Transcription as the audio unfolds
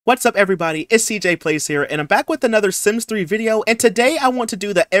What's up everybody, it's Cjplays here, and I'm back with another Sims 3 video, and today I want to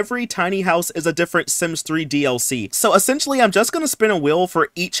do the every tiny house is a different Sims 3 DLC. So essentially I'm just going to spin a wheel for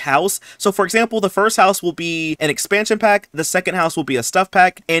each house. So for example, the first house will be an expansion pack, the second house will be a stuff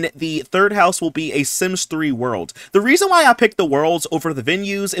pack, and the third house will be a Sims 3 world. The reason why I picked the worlds over the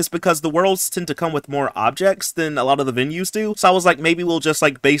venues is because the worlds tend to come with more objects than a lot of the venues do. So I was like, maybe we'll just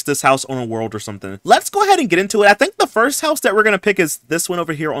like base this house on a world or something. Let's go ahead and get into it. I think the first house that we're going to pick is this one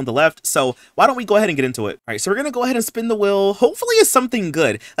over here on the left, so why don't we go ahead and get into it. All right, so we're gonna go ahead and spin the wheel. Hopefully it's something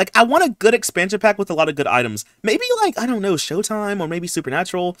good. Like, I want a good expansion pack with a lot of good items. Maybe like, I don't know, Showtime or maybe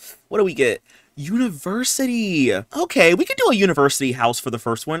Supernatural. What do we get? University. Okay, we can do a university house for the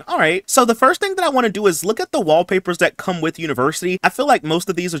first one. All right, so the first thing that I want to do is look at the wallpapers that come with university. I feel like most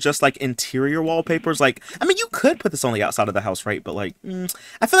of these are just like interior wallpapers. Like, I mean, you could put this on the outside of the house, right? But like,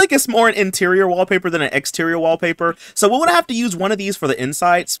 I feel like it's more an interior wallpaper than an exterior wallpaper. So we would have to use one of these for the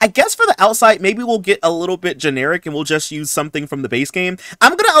insides. I guess for the outside, maybe we'll get a little bit generic and we'll just use something from the base game.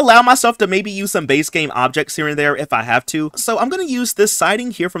 I'm gonna allow myself to maybe use some base game objects here and there if I have to. So I'm gonna use this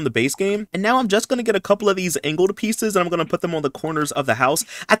siding here from the base game, and now I'm just going to get a couple of these angled pieces and I'm going to put them on the corners of the house.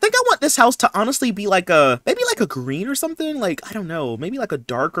 I think I want this house to honestly be like maybe like a green or something. Like, I don't know, maybe like a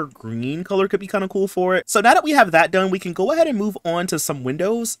darker green color could be kind of cool for it. So now that we have that done, we can go ahead and move on to some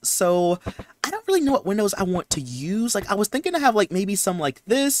windows. So I don't really know what windows I want to use. Like, I was thinking to have like maybe some like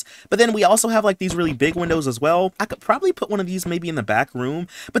this, but then we also have like these really big windows as well. I could probably put one of these maybe in the back room,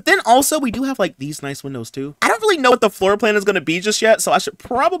 but then also we do have like these nice windows too. I don't really know what the floor plan is going to be just yet, so I should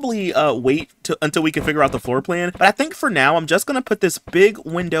probably wait until we can figure out the floor plan. But I think for now, I'm just going to put this big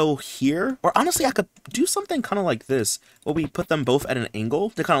window here, or honestly, I could do something kind of like this, where we put them both at an angle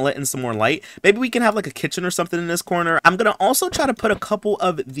to kind of let in some more light. Maybe we can have like a kitchen or something in this corner. I'm going to also try to put a couple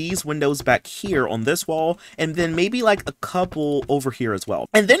of these windows back here on this wall, and then maybe like a couple over here as well.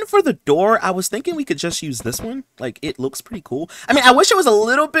 And then for the door, I was thinking we could just use this one. Like, it looks pretty cool. I mean, I wish it was a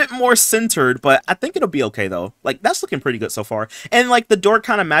little bit more centered, but I think it'll be okay though. Like, that's looking pretty good so far. And like the door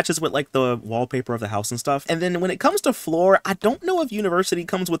kind of matches with like the wallpaper of the house and stuff. And then when it comes to floor, I don't know if university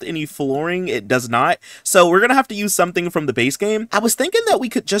comes with any flooring. It does not. So we're gonna have to use something from the base game. I was thinking that we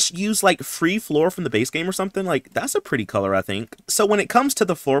could just use like free floor from the base game or something. Like, that's a pretty color, I think. So when it comes to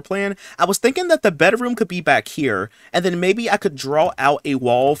the floor plan, I was thinking that the bedroom could be back here, and then maybe I could draw out a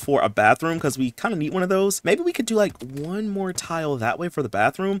wall for a bathroom because we kind of need one of those. Maybe we could do like one more tile that way for the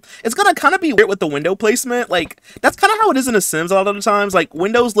bathroom. It's gonna kind of be weird with the window placement. Like, that's kind of how it is in The Sims a lot of the times. Like,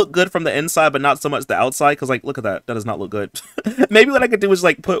 windows look good from the inside but not so much the outside, because like, look at that, that does not look good. Maybe what I could do is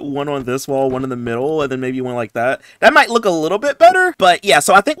like put one on this wall, one in the middle, and then maybe one like that. That might look a little bit better. But yeah,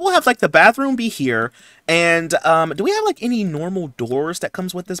 so I think we'll have like the bathroom be here. And do we have like any normal doors that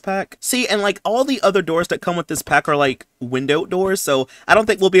comes with this pack? See, and like all the other doors that come with this pack are like window doors, so I don't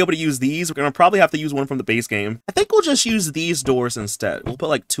think we'll be able to use these. We're gonna probably have to use one from the base game. I think we'll just use these doors instead. We'll put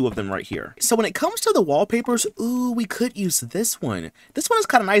like two of them right here. So when it comes to the wallpapers, ooh, we could use this one. This one is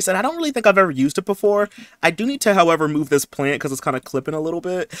kind of nice, and I don't really think I've ever used it before. I do need to, however, move this plant because it's kind of clipping a little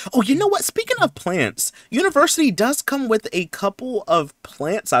bit. Oh, you know what? Speaking of plants, university does come with a couple of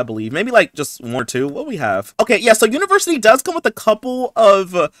plants, I believe. Maybe like just one or two. What do we have? Okay, yeah, so university does come with a couple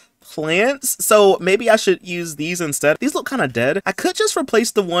of plants, so maybe I should use these instead. These look kind of dead. I could just replace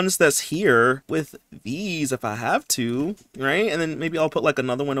the ones that's here with these if I have to, right? And then maybe I'll put like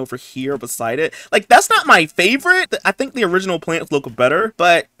another one over here beside it. Like, that's not my favorite. I think the original plants look better,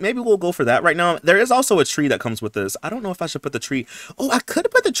 but maybe we'll go for that right now. There is also a tree that comes with this. I don't know if I should put the tree. Oh, I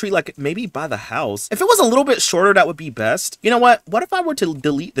could put the tree like maybe by the house. If it was a little bit shorter, that would be best. You know what? What if I were to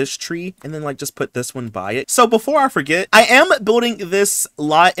delete this tree and then like just put this one by it? So before I forget, I am building this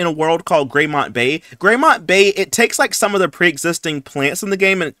lot in a world called Greymont Bay. Greymont Bay, it takes like some of the pre-existing plants in the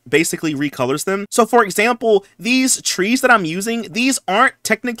game and basically recolors them. So for example, these trees that I'm using, these aren't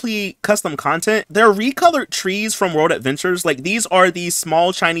technically custom content. They're recolored trees from World Adventures. Like, these are these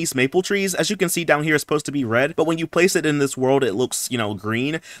small Chinese maple trees. As you can see down here, it's supposed to be red, but when you place it in this world, it looks, you know,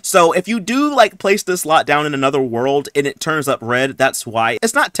 green. So if you do like place this lot down in another world and it turns up red, that's why.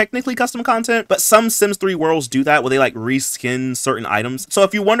 It's not technically custom content, but some Sims 3 worlds do that where they like reskin certain items. So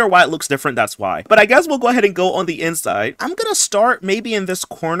if you wonder why it looks different, that's why. But I guess we'll go ahead and go on the inside. I'm gonna start maybe in this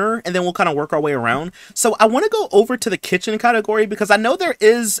corner and then we'll kind of work our way around. So I want to go over to the kitchen category because I know there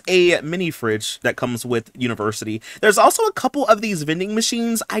is a mini fridge that comes with university. There's also a couple of these vending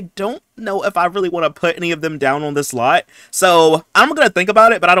machines. I don't know if I really want to put any of them down on this lot. So I'm going to think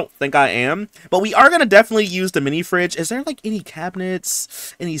about it, but I don't think I am. But we are going to definitely use the mini fridge. Is there like any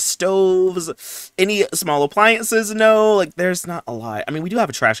cabinets, any stoves, any small appliances? No, like there's not a lot. I mean, we do have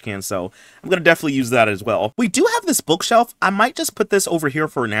a trash can, so I'm going to definitely use that as well. We do have this bookshelf. I might just put this over here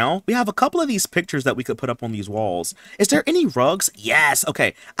for now. We have a couple of these pictures that we could put up on these walls. Is there any rugs? Yes.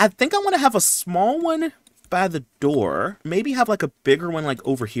 Okay. I think I want to have a small one by the door, maybe have like a bigger one like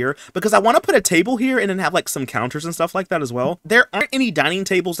over here, because I want to put a table here and then have like some counters and stuff like that as well. There aren't any dining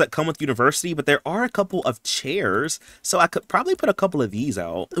tables that come with university, but there are a couple of chairs, so I could probably put a couple of these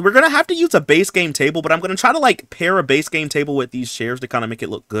out. We're gonna have to use a base game table, but I'm gonna try to like pair a base game table with these chairs to kind of make it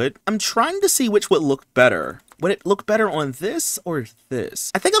look good. I'm trying to see which would look better. Would it look better on this or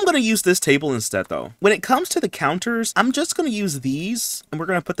this? I think I'm going to use this table instead though. When it comes to the counters, I'm just going to use these and we're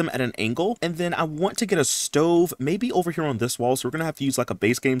going to put them at an angle. And then I want to get a stove maybe over here on this wall. So we're going to have to use like a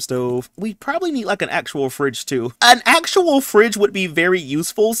base game stove. We probably need like an actual fridge too. An actual fridge would be very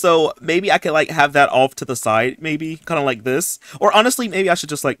useful. So maybe I could like have that off to the side, maybe kind of like this. Or honestly, maybe I should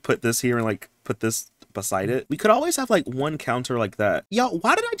just like put this here and like put this beside it. We could always have like one counter like that. Y'all,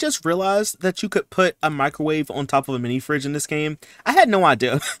 why did I just realize that you could put a microwave on top of a mini fridge in this game? I had no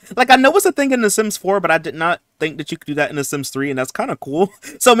idea. Like, I know it's a thing in The Sims 4, but I did not think that you could do that in The Sims 3, and that's kind of cool.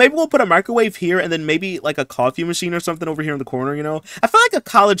 So maybe we'll put a microwave here and then maybe like a coffee machine or something over here in the corner, you know? I feel like a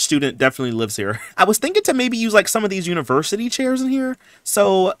college student definitely lives here. I was thinking to maybe use like some of these university chairs in here.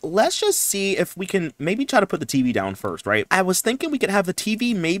 So let's just see if we can maybe try to put the TV down first, right? I was thinking we could have the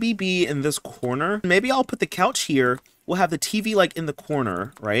TV maybe be in this corner. Maybe I'll put the couch here. We'll have the TV like in the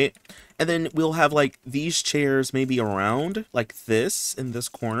corner, right? And then we'll have like these chairs maybe around like this in this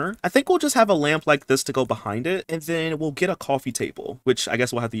corner. I think we'll just have a lamp like this to go behind it. And then we'll get a coffee table, which I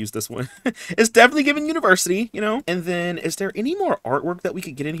guess we'll have to use this one. It's definitely giving university, you know? And then is there any more artwork that we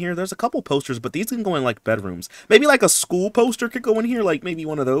could get in here? There's a couple posters, but these can go in like bedrooms. Maybe like a school poster could go in here, like maybe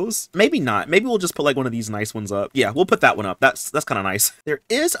one of those. Maybe not. Maybe we'll just put like one of these nice ones up. Yeah, we'll put that one up. That's kind of nice. There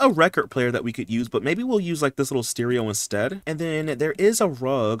is a record player that we could use, but maybe we'll use like this little stereo instead. And then there is a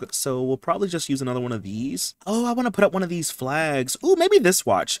rug, so we'll probably just use another one of these. Oh, I want to put up one of these flags. Ooh, maybe this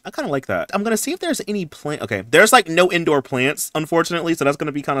watch. I kind of like that. I'm gonna see if there's any plant. Okay, there's like no indoor plants, unfortunately, so that's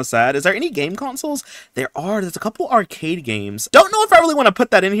gonna be kind of sad. Is there any game consoles? There are. There's a couple arcade games. Don't know if I really want to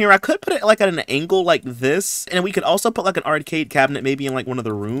put that in here. I could put it like at an angle like this, and we could also put like an arcade cabinet maybe in like one of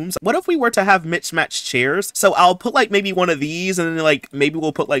the rooms. What if we were to have mismatched chairs? So I'll put like maybe one of these, and then like maybe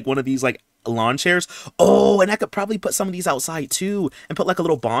we'll put like one of these like lawn chairs. Oh, and I could probably put some of these outside too and put like a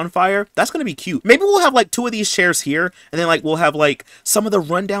little bonfire. That's gonna be cute. Maybe we'll have like two of these chairs here, and then like we'll have like some of the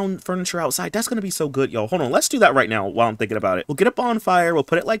rundown furniture outside. That's gonna be so good, y'all. Hold on, let's do that right now while I'm thinking about it. We'll get a bonfire, we'll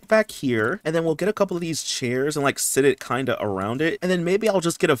put it like back here, and then we'll get a couple of these chairs and like sit it kind of around it, and then maybe I'll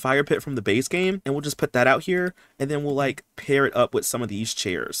just get a fire pit from the base game and we'll just put that out here, and then we'll like pair it up with some of these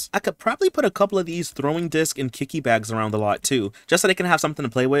chairs. I could probably put a couple of these throwing disc and kicky bags around the lot too, just so they can have something to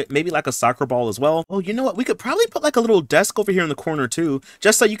play with. Maybe like a soccer ball as well. Oh, you know what? We could probably put like a little desk over here in the corner too,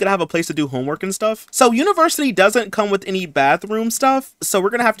 just so you could have a place to do homework and stuff. So university doesn't come with any bathroom stuff, so we're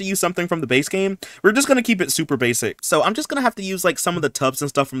gonna have to use something from the base game. We're just gonna keep it super basic. So I'm just gonna have to use like some of the tubs and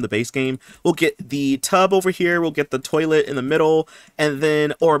stuff from the base game. We'll get the tub over here, we'll get the toilet in the middle, and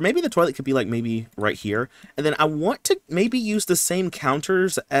then, or maybe the toilet could be like maybe right here. And then I want to maybe use the same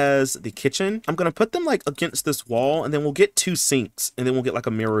counters as the kitchen. I'm gonna put them like against this wall, and then we'll get two sinks, and then we'll get like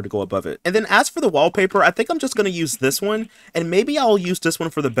a mirror to go above it. And then as for the wallpaper, I think I'm just going to use this one, and maybe I'll use this one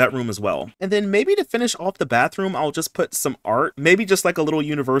for the bedroom as well. And then maybe to finish off the bathroom, I'll just put some art, maybe just like a little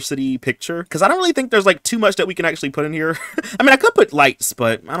university picture, because I don't really think there's like too much that we can actually put in here. I mean, I could put lights,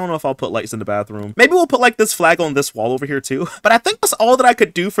 but I don't know if I'll put lights in the bathroom. Maybe we'll put like this flag on this wall over here too. But I think that's all that I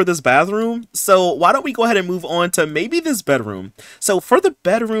could do for this bathroom. So why don't we go ahead and move on to maybe this bedroom. So for the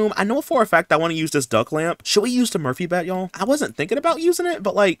bedroom, I know for a fact I want to use this duck lamp. Should we use the Murphy bed, y'all? I wasn't thinking about using it,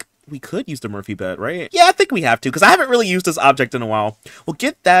 but like, we could use the Murphy bed, right? Yeah, I think we have to, because I haven't really used this object in a while. We'll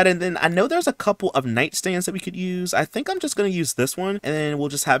get that, and then I know there's a couple of nightstands that we could use. I think I'm just going to use this one, and then we'll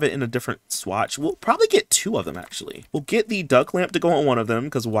just have it in a different swatch. We'll probably get two of them, actually. We'll get the duck lamp to go on one of them,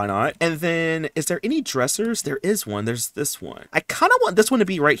 because why not? And then, is there any dressers? There is one. There's this one. I kind of want this one to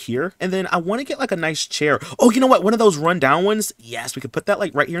be right here, and then I want to get like a nice chair. Oh, you know what? One of those rundown ones? Yes, we could put that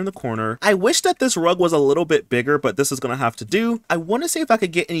like right here in the corner. I wish that this rug was a little bit bigger, but this is going to have to do. I want to see if I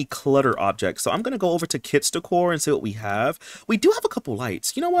could get any declutter objects. So I'm going to go over to kits decor and see what we have. We do have a couple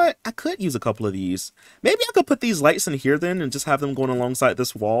lights. You know what? I could use a couple of these. Maybe I could put these lights in here then and just have them going alongside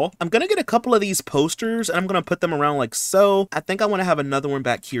this wall. I'm going to get a couple of these posters and I'm going to put them around like so. I think I want to have another one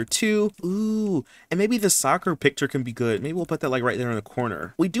back here too. Ooh, and maybe the soccer picture can be good. Maybe we'll put that like right there in the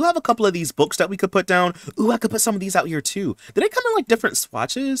corner. We do have a couple of these books that we could put down. Ooh, I could put some of these out here too. Do they come in like different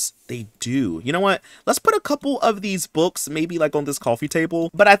swatches? They do. You know what? Let's put a couple of these books maybe like on this coffee table.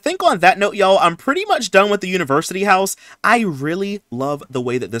 But I think on that note, y'all, I'm pretty much done with the university house. I really love the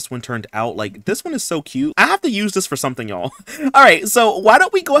way that this one turned out. Like, this one is so cute. I have to use this for something, y'all. All right, so why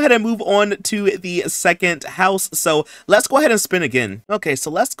don't we go ahead and move on to the second house? So let's go ahead and spin again. Okay, so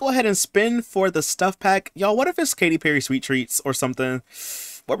let's go ahead and spin for the stuff pack. Y'all, what if it's Katy Perry Sweet Treats or something?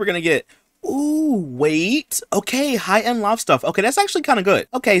 What we're gonna get? Ooh, wait. Okay, high-end loft stuff. Okay, that's actually kind of good.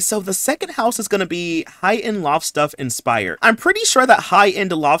 Okay, so the second house is going to be high-end loft stuff inspired. I'm pretty sure that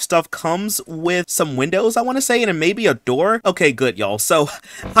high-end loft stuff comes with some windows, I want to say, and maybe a door. Okay, good, y'all. So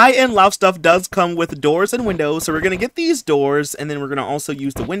high-end loft stuff does come with doors and windows. So we're going to get these doors, and then we're going to also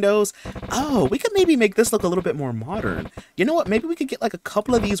use the windows. Oh, we could maybe make this look a little bit more modern. You know what? Maybe we could get like a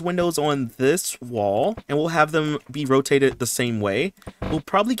couple of these windows on this wall, and we'll have them be rotated the same way. We'll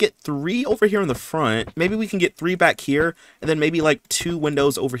probably get 3 over here in the front. Maybe we can get 3 back here, and then maybe like 2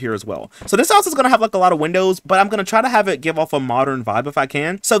 windows over here as well. So this house is going to have like a lot of windows, but I'm going to try to have it give off a modern vibe if I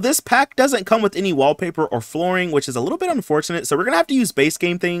can. So this pack doesn't come with any wallpaper or flooring, which is a little bit unfortunate. So we're going to have to use base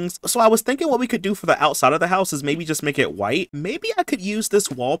game things. So I was thinking what we could do for the outside of the house is maybe just make it white. Maybe I could use this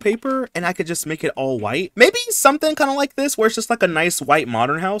wallpaper and I could just make it all white. Maybe something kind of like this where it's just like a nice white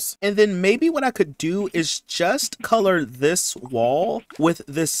modern house. And then maybe what I could do is just color this wall with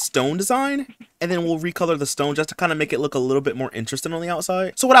this stone design, and then we'll recolor the stone just to kind of make it look a little bit more interesting on the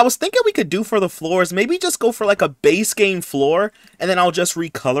outside. So what I was thinking we could do for the floor is maybe just go for like a base game floor, and then I'll just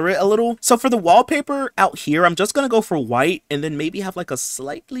recolor it a little. So for the wallpaper out here, I'm just going to go for white, and then maybe have like a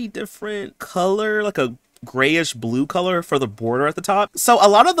slightly different color, like a grayish blue color for the border at the top. So a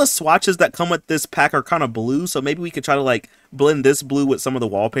lot of the swatches that come with this pack are kind of blue, so maybe we could try to like blend this blue with some of the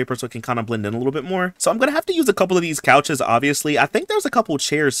wallpaper so it can kind of blend in a little bit more. So I'm gonna have to use a couple of these couches, obviously. I think there's a couple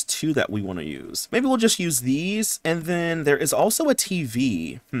chairs too that we want to use. Maybe we'll just use these, and then there is also a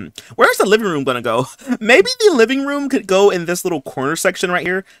TV. Where's the living room gonna go? Maybe the living room could go in this little corner section right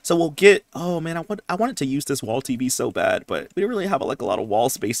here. So we'll get, oh man, I wanted to use this wall TV so bad, but we don't really have like a lot of wall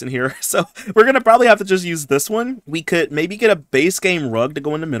space in here. So we're gonna probably have to just use this one. We could maybe get a base game rug to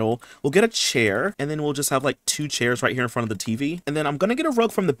go in the middle. We'll get a chair, and then we'll just have like 2 chairs right here in front of the TV. And then I'm gonna get a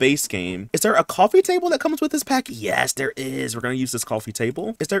rug from the base game. Is there a coffee table that comes with this pack? Yes, there is. We're gonna use this coffee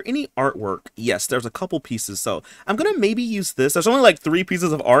table. Is there any artwork? Yes, there's a couple pieces. So I'm gonna maybe use this. There's only like 3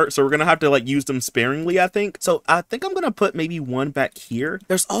 pieces of art, so we're gonna have to like use them sparingly, I think. So I think I'm gonna put maybe 1 back here.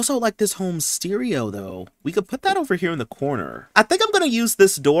 There's also like this home stereo though. We could put that over here in the corner. I think I'm gonna use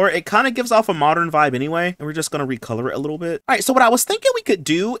this door. It kind of gives off a modern vibe anyway, and we're just gonna recolor it a little bit. All right, so what I was thinking we could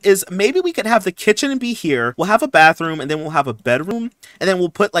do is maybe we could have the kitchen be here. We'll have a bathroom, and then we'll have a bedroom, and then we'll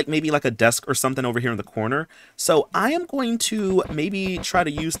put like maybe like a desk or something over here in the corner. So I am going to maybe try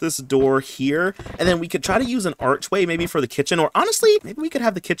to use this door here, and then we could try to use an archway maybe for the kitchen, or honestly, maybe we could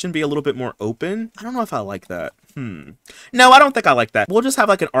have the kitchen be a little bit more open. I don't know if I like that. No, I don't think I like that. We'll just have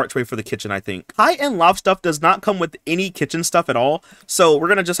like an archway for the kitchen, I think. High-end loft stuff does not come with any kitchen stuff at all, so we're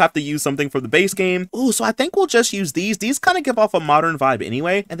gonna just have to use something for the base game. Oh, so I think we'll just use these. These kind of give off a modern vibe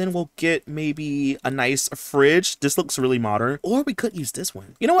anyway, and then we'll get maybe a nice fridge. This looks really modern. Or we could use this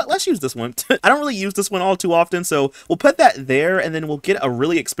one. You know what? Let's use this one. I don't really use this one all too often, so we'll put that there, and then we'll get a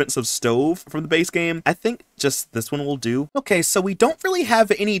really expensive stove from the base game. I think just this one will do. Okay, so we don't really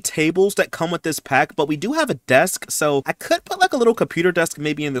have any tables that come with this pack, but we do have a desk, so I could put like a little computer desk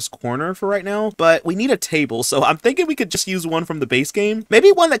maybe in this corner for right now, but we need a table, so I'm thinking we could just use one from the base game.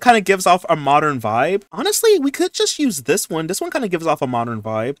 Maybe one that kind of gives off a modern vibe. Honestly, we could just use this one. This one kind of gives off a modern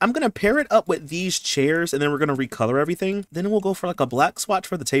vibe. I'm gonna pair it up with these chairs, and then we're gonna recolor everything. Then we'll go for like a black swatch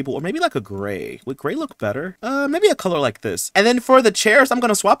for the table, or maybe like a gray. Would gray look better? Maybe a color like this. And then for the chairs, I'm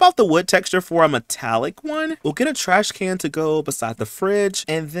gonna swap out the wood texture for a metallic one. We'll get a trash can to go beside the fridge,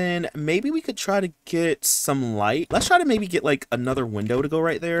 and then maybe we could try to get some light. Let's try to maybe get like another window to go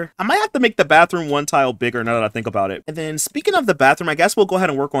right there. I might have to make the bathroom 1 tile bigger now that I think about it. And then speaking of the bathroom, I guess we'll go ahead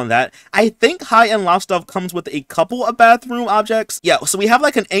and work on that. I think high-end loft stuff comes with a couple of bathroom objects. Yeah, so we have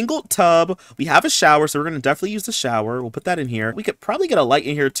like an angled tub. We have a shower, so we're gonna definitely use the shower. We'll put that in here. We could probably get a light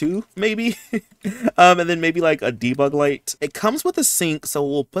in here too, maybe. And then maybe like a debug light. It comes with a sink, so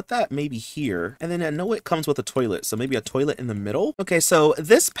we'll put that maybe here. And then I know it comes with a toilet, so maybe a toilet in the middle. Okay, so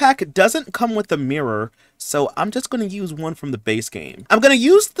this pack doesn't come with a mirror, so So I'm just going to use one from the base game. I'm going to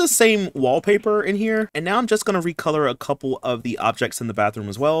use the same wallpaper in here. And now I'm just going to recolor a couple of the objects in the bathroom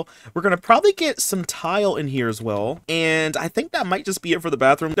as well. We're going to probably get some tile in here as well. And I think that might just be it for the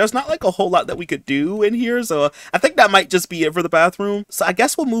bathroom. There's not like a whole lot that we could do in here. So I think that might just be it for the bathroom. So I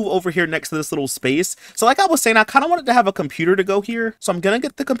guess we'll move over here next to this little space. So like I was saying, I kind of wanted to have a computer to go here. So I'm going to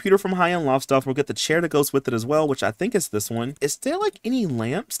get the computer from High End Loft Stuff. We'll get the chair that goes with it as well, which I think is this one. Is there like any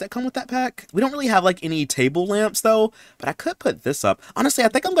lamps that come with that pack? We don't really have like any table lamps though, but I could put this up. Honestly, I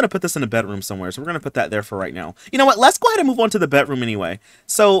think I'm going to put this in a bedroom somewhere. So we're going to put that there for right now. You know what? Let's go ahead and move on to the bedroom anyway.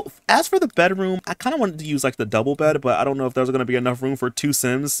 So as for the bedroom, I kind of wanted to use like the double bed, but I don't know if there's going to be enough room for 2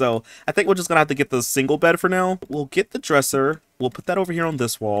 Sims. So I think we're just going to have to get the single bed for now. We'll get the dresser. We'll put that over here on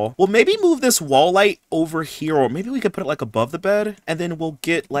this wall. We'll maybe move this wall light over here, or maybe we could put it like above the bed, and then we'll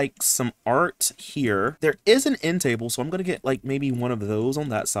get like some art here. There is an end table, so I'm gonna get like maybe one of those on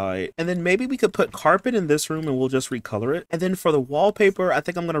that side, and then maybe we could put carpet in this room and we'll just recolor it. And then for the wallpaper, I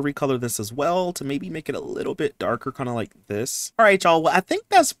think I'm gonna recolor this as well to maybe make it a little bit darker, kind of like this. All right, y'all. Well, I think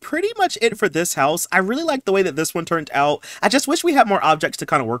that's pretty much it for this house. I really like the way that this one turned out. I just wish we had more objects to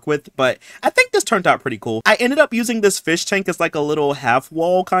kind of work with, but I think this turned out pretty cool. I ended up using this fish tank as like a little half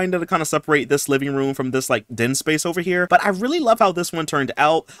wall kind of to kind of separate this living room from this like den space over here, but I really love how this one turned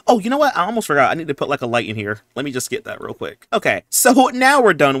out. Oh, you know what? I almost forgot. I need to put like a light in here. Let me just get that real quick. Okay, so now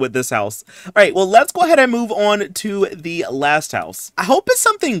we're done with this house. All right, well, let's go ahead and move on to the last house. I hope it's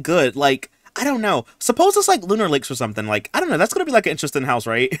something good. Like, I don't know. Suppose it's like Lunar Lakes or something. Like, I don't know. That's going to be like an interesting house,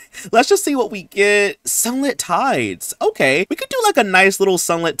 right? Let's just see what we get. Sunlit Tides. Okay. We could do like a nice little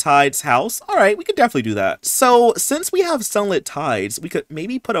Sunlit Tides house. All right. We could definitely do that. So since we have Sunlit Tides, we could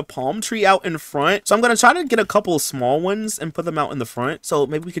maybe put a palm tree out in front. So I'm going to try to get a couple of small ones and put them out in the front. So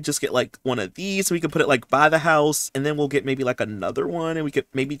maybe we could just get like one of these. So we could put it like by the house, and then we'll get maybe like another one, and we could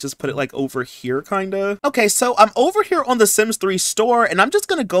maybe just put it like over here kind of. Okay. So I'm over here on the Sims 3 store, and I'm just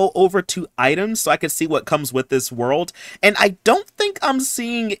going to go over to items so I can see what comes with this world. And I don't think I'm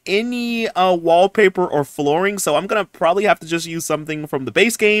seeing any wallpaper or flooring, so I'm gonna probably have to just use something from the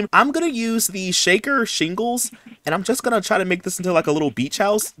base game. I'm gonna use the shaker shingles, and I'm just gonna try to make this into like a little beach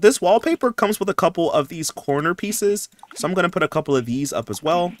house. This wallpaper comes with a couple of these corner pieces, so I'm gonna put a couple of these up as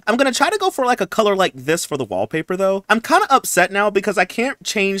well. I'm gonna try to go for like a color like this for the wallpaper though. I'm kind of upset now because I can't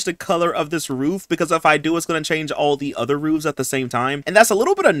change the color of this roof, because if I do, it's gonna change all the other roofs at the same time, and that's a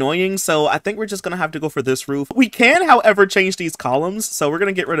little bit annoying. So I think we're just gonna have to go for this roof. We can, however, change these columns, so we're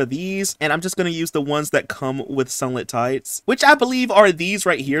gonna get rid of these, and I'm just gonna use the ones that come with Sunlit Tides, which I believe are these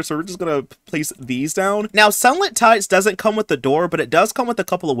right here. So we're just gonna place these down. Now, Sunlit Tides doesn't come with the door, but it does come with a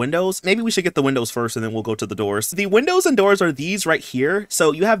couple of windows. Maybe we should get the windows first, and then we'll go to the doors. The windows and doors are these right here.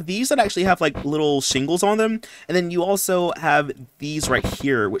 So you have these that actually have like little shingles on them, and then you also have these right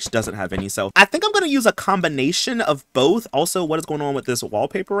here, which doesn't have any. So I think I'm gonna use a combination of both. Also, what is going on with this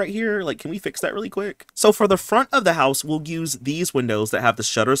wallpaper right here? Like, can we fix that really quick? So for the front of the house, we'll use these windows that have the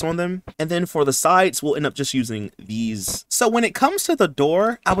shutters on them, and then for the sides, we'll end up just using these. So when it comes to the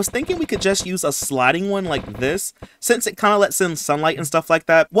door, I was thinking we could just use a sliding one like this, since it kind of lets in sunlight and stuff like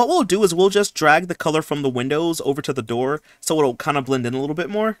that. What we'll do is we'll just drag the color from the windows over to the door, so it'll kind of blend in a little bit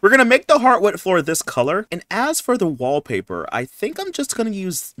more. We're gonna make the hardwood floor this color, and as for the wallpaper, I think I'm just gonna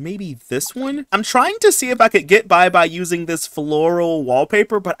use maybe this one. I'm trying to see if I could get by using this floral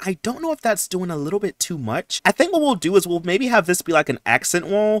wallpaper, but I don't know if that's doing a little bit too much. I think what we'll do is we'll maybe have this be like an accent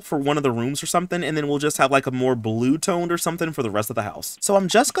wall for one of the rooms or something, and then we'll just have like a more blue toned or something for the rest of the house. So I'm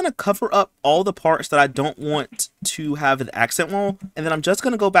just gonna cover up all the parts that I don't want to have an accent wall, and then I'm just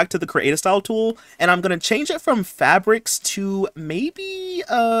gonna go back to the create a style tool, and I'm gonna change it from fabrics to maybe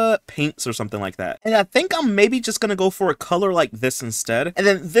paints or something like that. And I think I'm maybe just gonna go for a color like this instead, and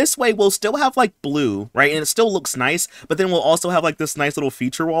then this way we'll still have like blue, right? And it still looks nice, but then we'll also have like this nice little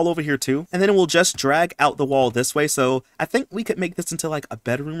feature wall over here too, and then we'll just drag out the wall this way. So I think we could make this into like a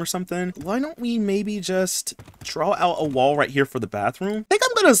bedroom or something. Why don't we maybe just draw out a wall right here for the bathroom? I think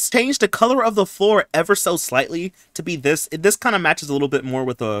I'm gonna change the color of the floor ever so slightly to be this. This kind of matches a little bit more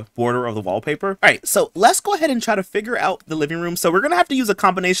with the border of the wallpaper. All right, so let's go ahead and try to figure out the living room. So we're gonna have to use a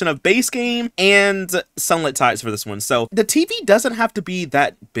combination of base game and Sunlit Tides for this one. So the TV doesn't have to be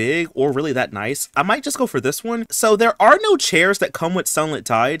that big or really that nice. I might just go for this one. So there are no chairs that come with Sunlit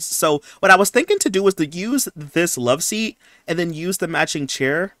Tides. So what I was thinking to do was to use this love seat and then use the matching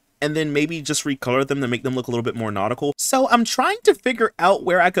chair and then maybe just recolor them to make them look a little bit more nautical. So I'm trying to figure out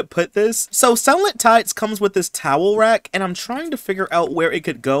where I could put this. So Sunlit Tides comes with this towel rack, and I'm trying to figure out where it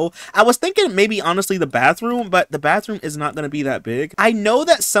could go. I was thinking maybe honestly the bathroom, but the bathroom is not going to be that big. I know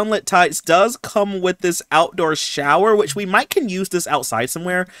that Sunlit Tides does come with this outdoor shower, which we might can use this outside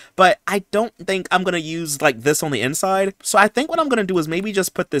somewhere, but I don't think I'm going to use like this on the inside. So I think what I'm going to do is maybe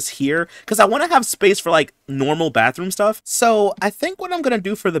just put this here, because I want to have space for like normal bathroom stuff. So I think what I'm going to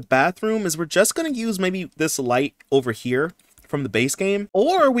do for the bathroom is we're just going to use maybe this light over here from the base game,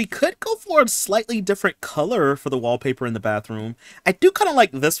 or we could go for a slightly different color for the wallpaper in the bathroom. I do kind of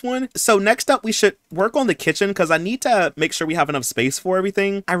like this one. So next up, we should work on the kitchen, because I need to make sure we have enough space for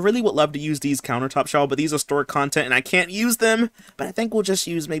everything. I really would love to use these countertops, y'all, but these are stored content and I can't use them, but I think we'll just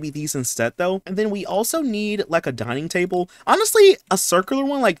use maybe these instead though. And then we also need like a dining table. Honestly, a circular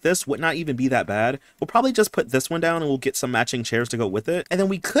one like this would not even be that bad. We'll probably just put this one down and we'll get some matching chairs to go with it. And then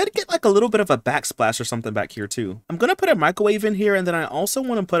we could get like a little bit of a backsplash or something back here too. I'm gonna put a microwave in here, and then I also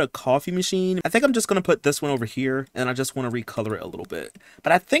want to put a coffee machine. I think I'm just going to put this one over here, and I just want to recolor it a little bit.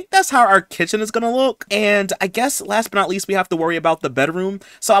 But I think that's how our kitchen is going to look. And I guess last but not least, we have to worry about the bedroom.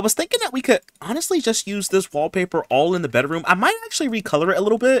 So I was thinking that we could honestly just use this wallpaper all in the bedroom. I might actually recolor it a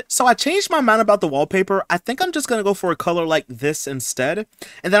little bit. So I changed my mind about the wallpaper. I think I'm just going to go for a color like this instead.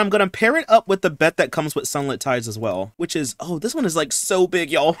 And then I'm going to pair it up with the bed that comes with Sunlit Tides as well, which is, oh, this one is like so big,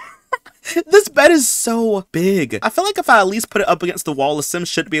 y'all. This bed is so big. I feel like if I at least put it up against the wall, the Sims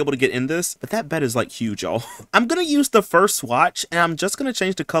should be able to get in this, but that bed is like huge, y'all. I'm gonna use the first swatch, and I'm just gonna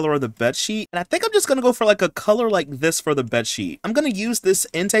change the color of the bed sheet, and I think I'm just gonna go for like a color like this for the bed sheet. I'm gonna use this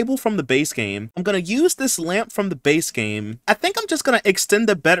end table from the base game. I'm gonna use this lamp from the base game. I think I'm just gonna extend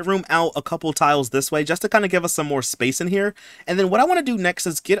the bedroom out a couple tiles this way, just to kind of give us some more space in here. And then what I want to do next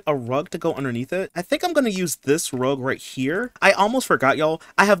is get a rug to go underneath it. I think I'm gonna use this rug right here. I almost forgot, y'all.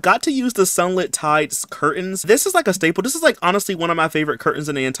 I have got to use the Sunlit Tides curtains. This is like a staple. This is like honestly one of my favorite curtains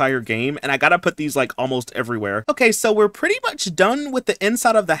in the entire game, and I gotta put these like almost everywhere. Okay, so we're pretty much done with the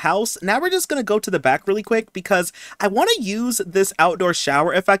inside of the house. Now we're just gonna go to the back really quick, because I want to use this outdoor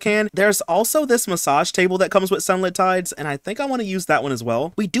shower if I can. There's also this massage table that comes with Sunlit Tides, and I think I want to use that one as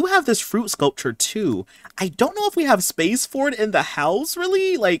well. We do have this fruit sculpture too. I don't know if we have space for it in the house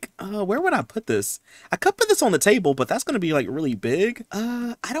really. Like, where would I put this? I could put this on the table, but that's gonna be like really big.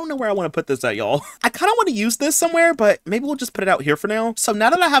 I don't know where I want to put this at, y'all. I kind of want to use this somewhere, but maybe we'll just put it out here for now. So now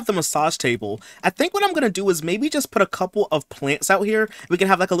that I have the massage table, I think what I'm going to do is maybe just put a couple of plants out here. We can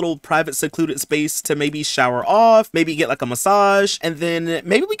have like a little private secluded space to maybe shower off, maybe get like a massage, and then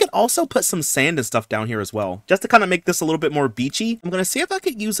maybe we could also put some sand and stuff down here as well, just to kind of make this a little bit more beachy. I'm going to see if I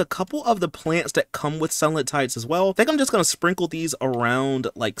could use a couple of the plants that come with Sunlit Tides as well. I think I'm just going to sprinkle these around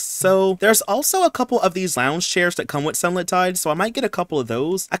like so. There's also a couple of these lounge chairs that come with Sunlit Tides, so I might get a couple of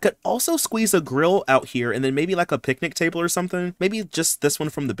those. I could also squeeze a grill out here, and then maybe like a picnic table or something. Maybe just this one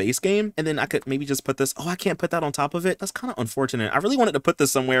from the base game, and then I could maybe just put this. Oh, I can't put that on top of it. That's kind of unfortunate. I really wanted to put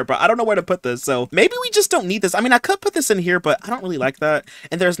this somewhere, but I don't know where to put this, so maybe we just don't need this. I mean, I could put this in here, but I don't really like that,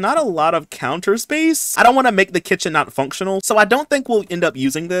 and there's not a lot of counter space. I don't want to make the kitchen not functional, so I don't think we'll end up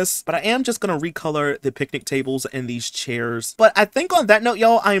using this, but I am just gonna recolor the picnic tables and these chairs. But I think on that note,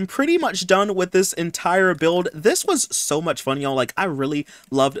 y'all, I am pretty much done with this entire build. This was so much fun, y'all. Like, I really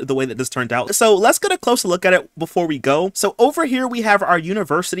loved the way that this turned out. So let's get a closer look at it before we go. So over here we have our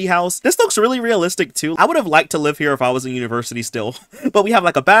university house. This looks really realistic too. I would have liked to live here if I was in university still. But we have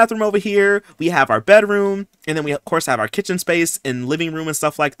like a bathroom over here, we have our bedroom, and then we of course have our kitchen space and living room and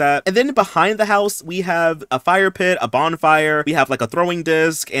stuff like that. And then behind the house we have a fire pit, a bonfire, we have like a throwing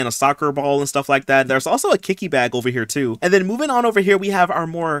disc and a soccer ball and stuff like that. There's also a kicky bag over here too. And then moving on over here we have our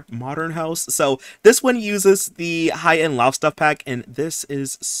more modern house. So this one uses the high-end loft stuff pack, and this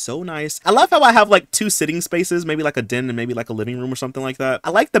is so nice. I love how I have like two sitting spaces, maybe like a den and maybe like a living room or something like that. I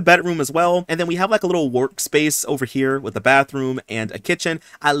like the bedroom as well. And then we have like a little workspace over here with a bathroom and a kitchen.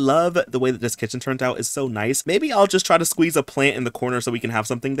 I love the way that this kitchen turned out. Is so nice. Maybe I'll just try to squeeze a plant in the corner so we can have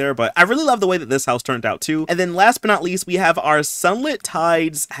something there, but I really love the way that this house turned out too. And then last but not least, we have our Sunlit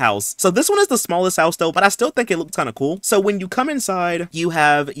Tides house. So this one is the smallest house though, but I still think it looks kind of cool. So when you come inside, you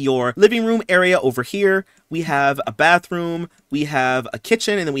have your living room area over here. We have a bathroom, we have a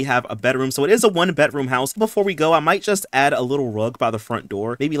kitchen, and then we have a bedroom. So it is a one bedroom house. Before we go, I might just add a little rug by the front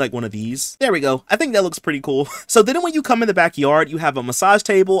door, maybe like one of these. There we go. I think that looks pretty cool. So then when you come in the backyard, you have a massage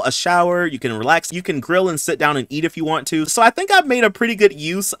table, a shower, you can relax, you can grill and sit down and eat if you want to. So I think I've made a pretty good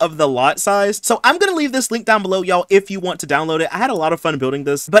use of the lot size. So I'm gonna leave this link down below, y'all, if you want to download it. I had a lot of fun building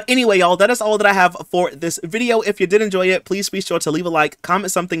this. But anyway, y'all, that is all that I have for this video. If you did enjoy it, please be sure to leave a like,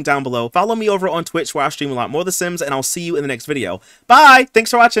 comment something down below. Follow me over on Twitch where I stream lot more of The Sims, and I'll see you in the next video. Bye!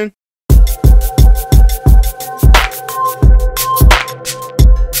 Thanks for watching!